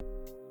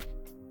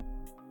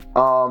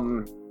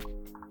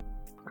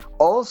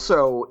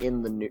 Also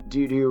in the do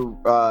you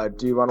want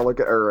to look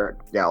at, or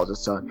yeah, I'll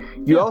just tell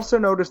you. You also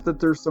noticed that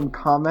there's some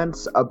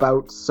comments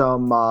about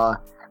some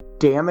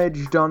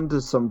damage done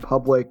to some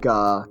public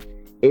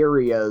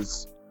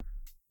areas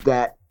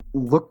that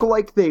look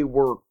like they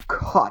were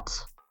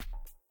cut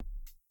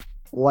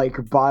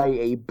like by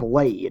a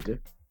blade,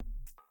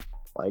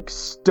 like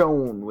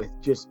stone with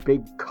just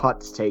big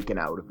cuts taken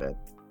out of it.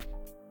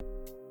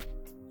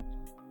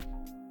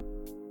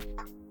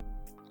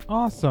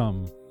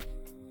 Awesome.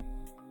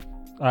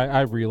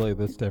 I relay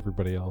this to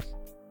everybody else.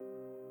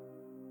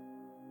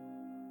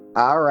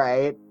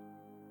 Alright.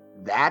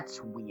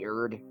 That's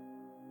weird.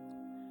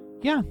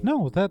 Yeah,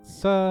 no,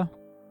 that's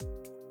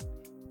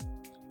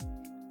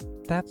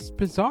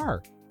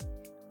bizarre.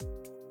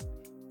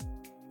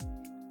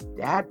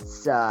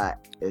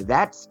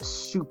 That's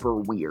super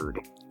weird.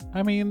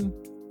 I mean,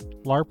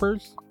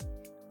 LARPers?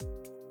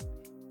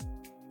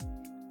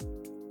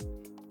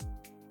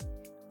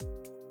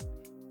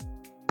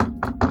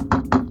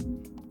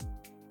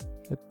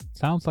 It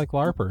sounds like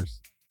LARPers.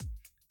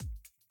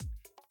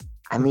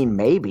 I mean,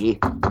 maybe.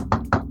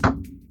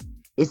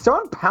 Is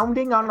someone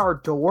pounding on our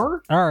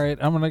door? Alright,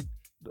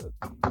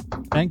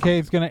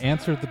 NK's gonna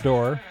answer the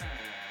door.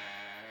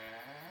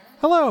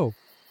 Hello!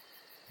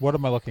 What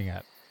am I looking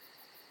at?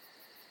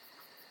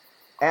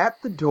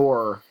 At the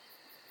door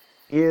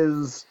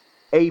is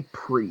a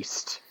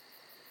priest.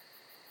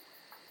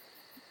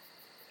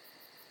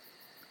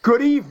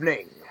 Good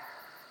evening.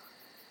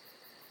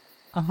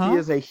 Uh-huh. He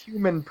is a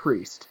human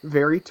priest,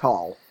 very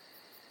tall.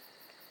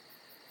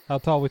 How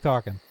tall are we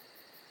talking?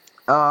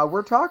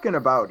 We're talking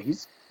about,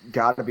 he's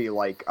gotta be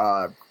like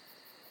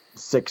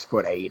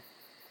 6'8".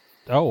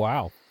 Oh,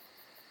 wow.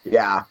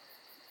 Yeah,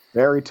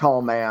 very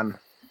tall man.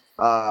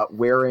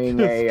 Wearing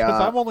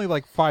Because I'm only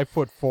like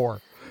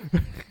 5'4".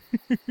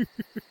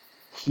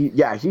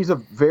 He's a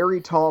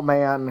very tall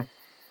man.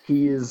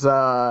 He's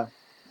a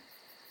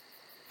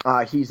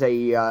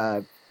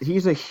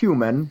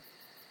human.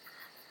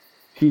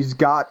 He's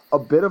got a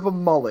bit of a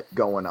mullet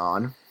going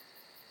on.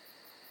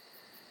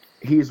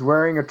 He's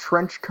wearing a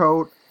trench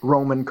coat,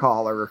 Roman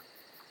collar,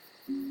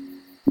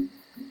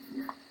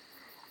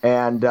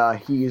 and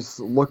he's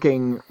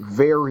looking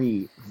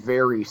very,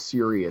 very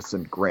serious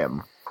and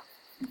grim.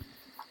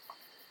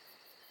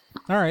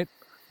 All right.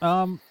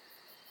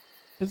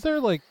 Is there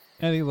like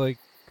any like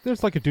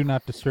there's like a do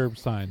not disturb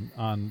sign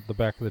on the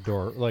back of the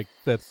door, like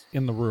that's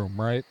in the room,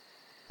 right?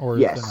 Or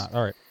is Yes. there not?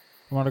 All right.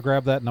 I'm gonna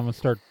grab that and I'm gonna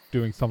start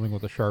doing something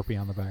with a Sharpie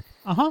on the back.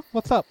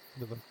 What's up?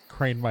 I'm gonna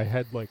crane my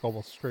head like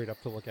almost straight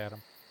up to look at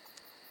him.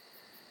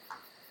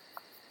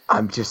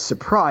 I'm just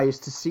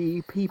surprised to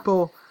see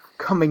people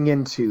coming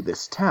into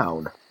this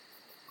town,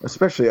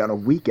 especially on a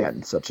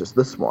weekend such as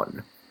this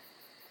one.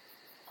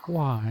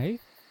 Why?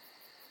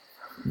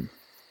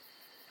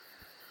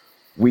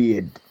 We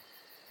had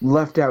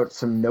left out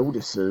some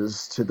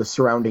notices to the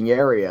surrounding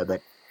area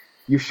that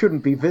you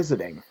shouldn't be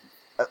visiting.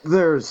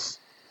 This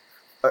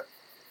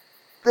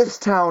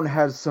town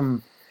has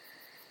some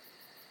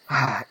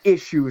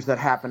issues that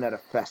happen at a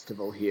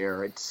festival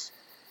here. It's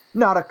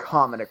not a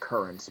common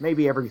occurrence,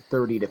 maybe every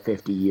 30 to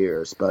 50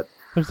 years, but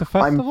There's a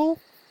festival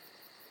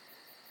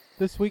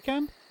this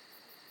weekend?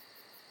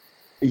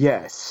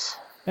 yes.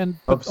 But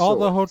Of all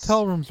the sorts.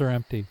 hotel rooms are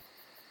empty.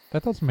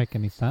 That doesn't make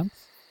any sense.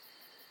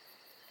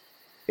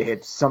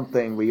 It's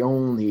something we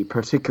only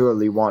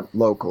particularly want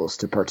locals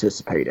to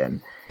participate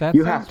in. That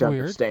You sounds have to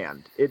weird.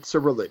 understand, it's a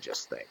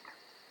religious thing.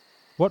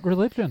 What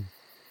religion?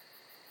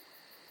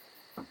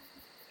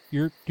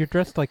 You're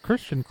dressed like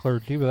Christian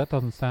clergy, but that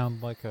doesn't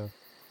sound like a...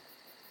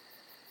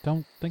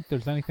 Don't think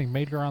there's anything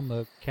major on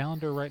the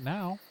calendar right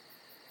now.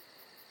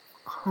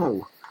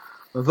 Oh,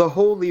 the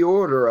Holy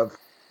Order of...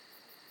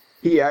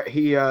 He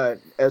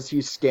as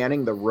he's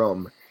scanning the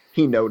room,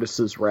 he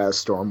notices Raz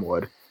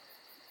Stormwood.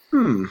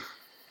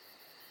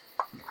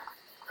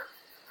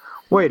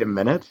 Wait a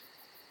minute.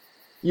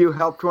 You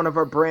helped one of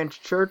our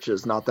branch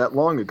churches not that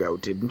long ago,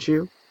 didn't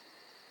you?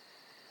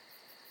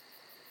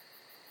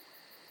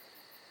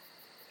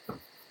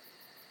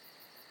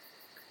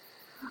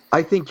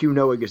 I think you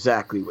know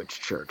exactly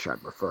which church I'm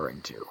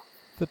referring to.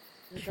 The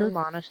The church,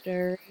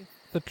 monastery.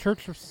 the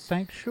Church of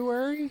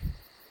Sanctuary?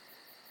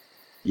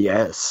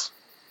 Yes.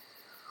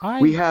 I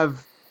We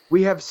have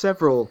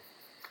several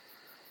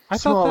thought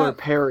smaller that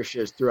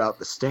parishes throughout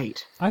the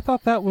state. I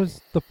thought that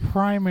was the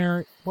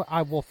primary.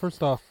 Well,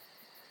 first off,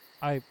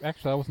 I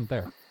wasn't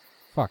there.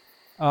 Fuck.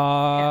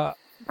 What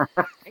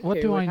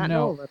Okay, do would I not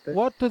know? about this.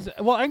 What does?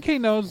 Well,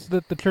 NK knows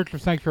that the Church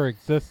of Sanctuary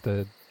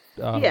existed.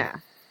 Yeah.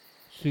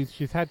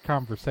 She's had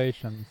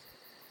conversations,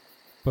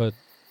 but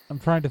I'm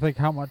trying to think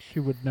how much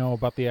she would know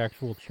about the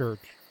actual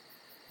church.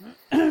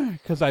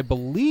 Because I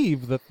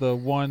believe that the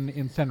one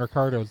in San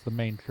Ricardo is the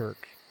main church.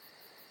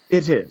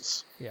 It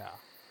is. Yeah.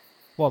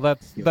 Well,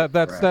 that's You're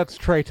that's correct. that's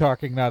Trey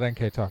talking, not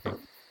NK talking.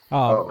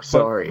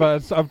 Sorry.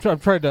 But I'm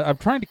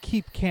trying to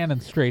keep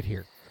canon straight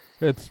here.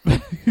 It's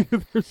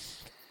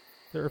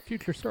there are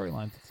future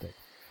storylines at stake.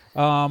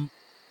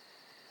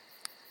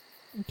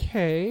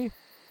 Okay.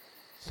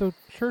 So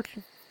church.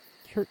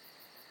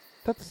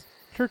 That's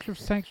Church of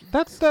Sanctuary.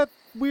 That's that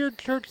weird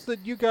church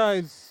that you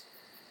guys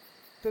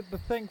did the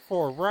thing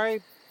for,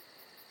 right?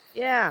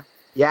 Yeah.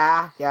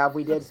 Yeah,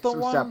 we did That's the some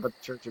one stuff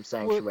with Church of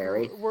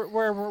Sanctuary.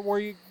 Where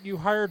you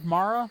hired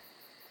Mara?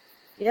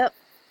 Yep.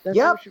 That's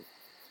Yep.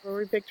 where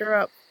we picked her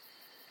up.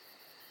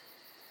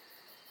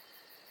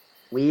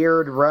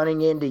 Weird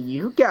running into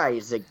you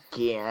guys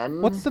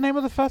again. What's the name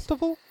of the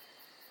festival?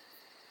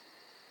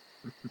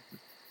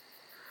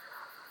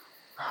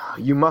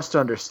 You must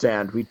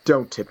understand, we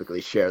don't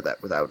typically share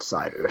that with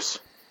outsiders.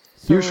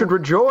 So, You should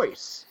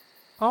rejoice.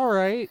 All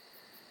right.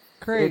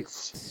 Great.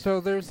 It's So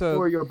there's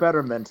for a your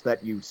betterment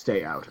that you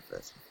stay out of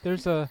it.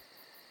 there's a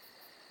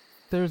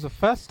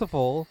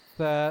festival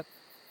that.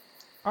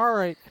 All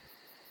right.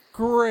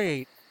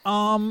 Great.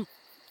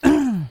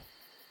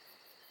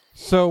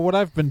 So what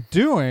I've been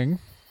doing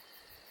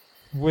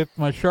with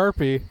my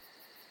Sharpie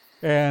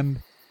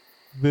and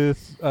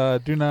this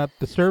do not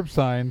disturb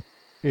sign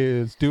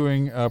is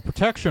doing a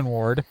protection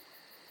ward,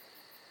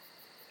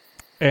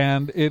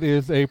 and it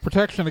is a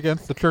protection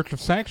against the Church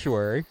of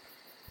Sanctuary.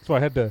 So I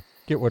had to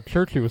get what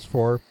church he was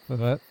for and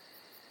that.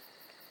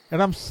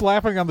 And I'm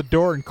slapping on the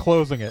door and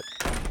closing it.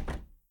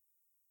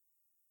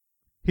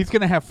 He's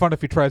gonna have fun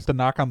if he tries to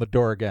knock on the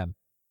door again.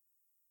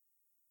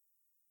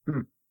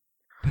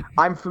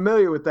 I'm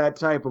familiar with that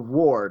type of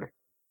ward.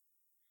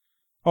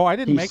 Oh, I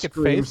didn't He make it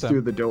screams face through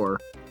him. the door.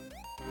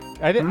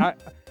 I didn't.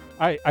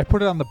 I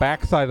put it on the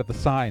back side of the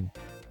sign.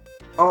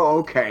 Oh,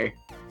 okay.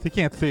 He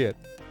can't see it.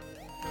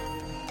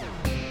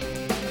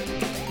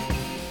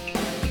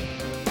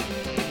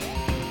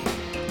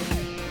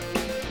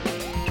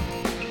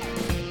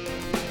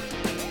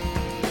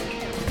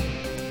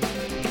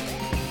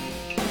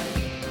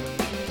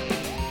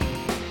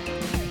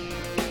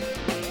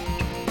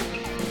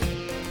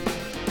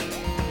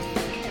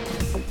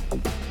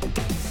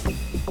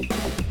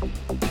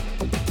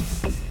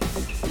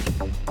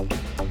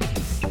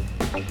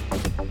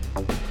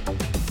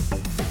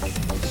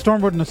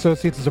 Stormwood &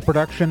 Associates is a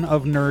production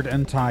of Nerd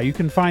and Tie. You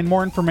can find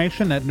more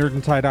information at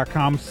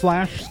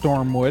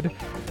nerdandtie.com/Stormwood.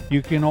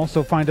 You can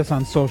also find us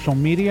on social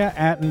media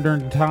at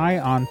Nerd and Tie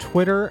on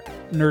Twitter,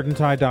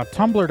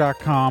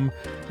 nerdandtie.tumblr.com,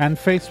 and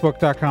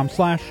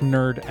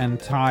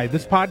facebook.com/nerdandtie.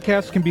 This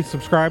podcast can be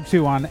subscribed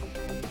to on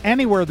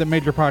anywhere that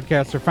major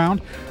podcasts are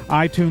found: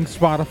 iTunes,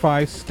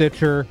 Spotify,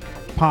 Stitcher,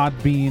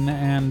 Podbean,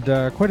 and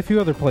quite a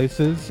few other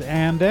places,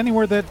 and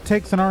anywhere that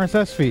takes an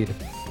RSS feed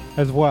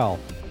as well.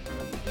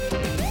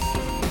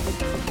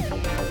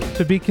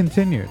 To be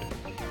continued.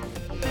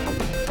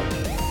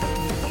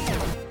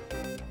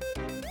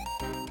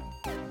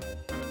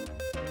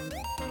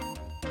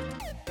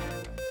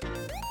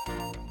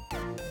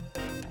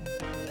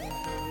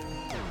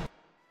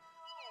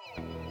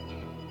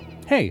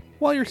 Hey,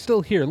 while you're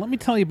still here, let me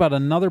tell you about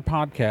another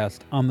podcast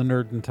on the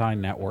Nerd and Tie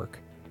Network,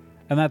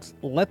 and that's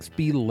Let's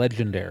Be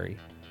Legendary.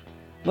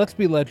 Let's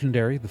Be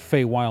Legendary, the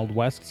Feywild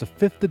West, is a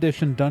 5th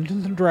edition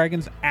Dungeons &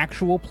 Dragons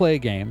actual play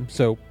game,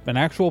 so an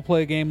actual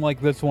play game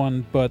like this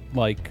one, but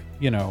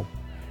in a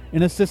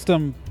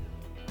system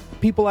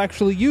people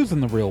actually use in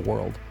the real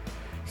world.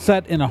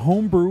 Set in a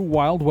homebrew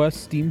Wild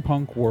West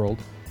steampunk world,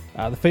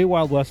 the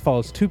Feywild West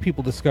follows two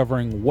people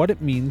discovering what it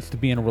means to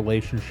be in a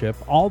relationship,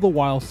 all the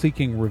while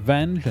seeking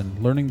revenge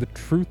and learning the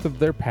truth of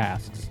their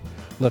pasts.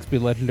 Let's Be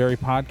Legendary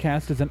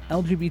podcast is an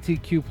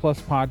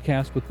LGBTQ+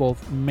 podcast with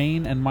both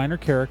main and minor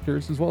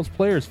characters, as well as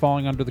players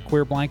falling under the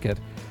queer blanket.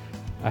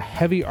 A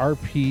heavy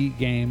RP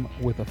game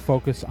with a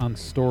focus on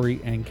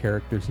story and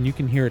characters, and you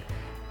can hear it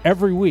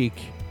every week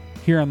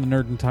here on the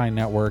Nerd and Tie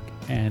Network,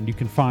 and you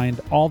can find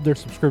all of their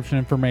subscription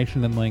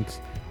information and links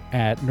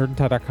at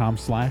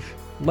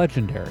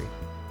nerdandtie.com/legendary.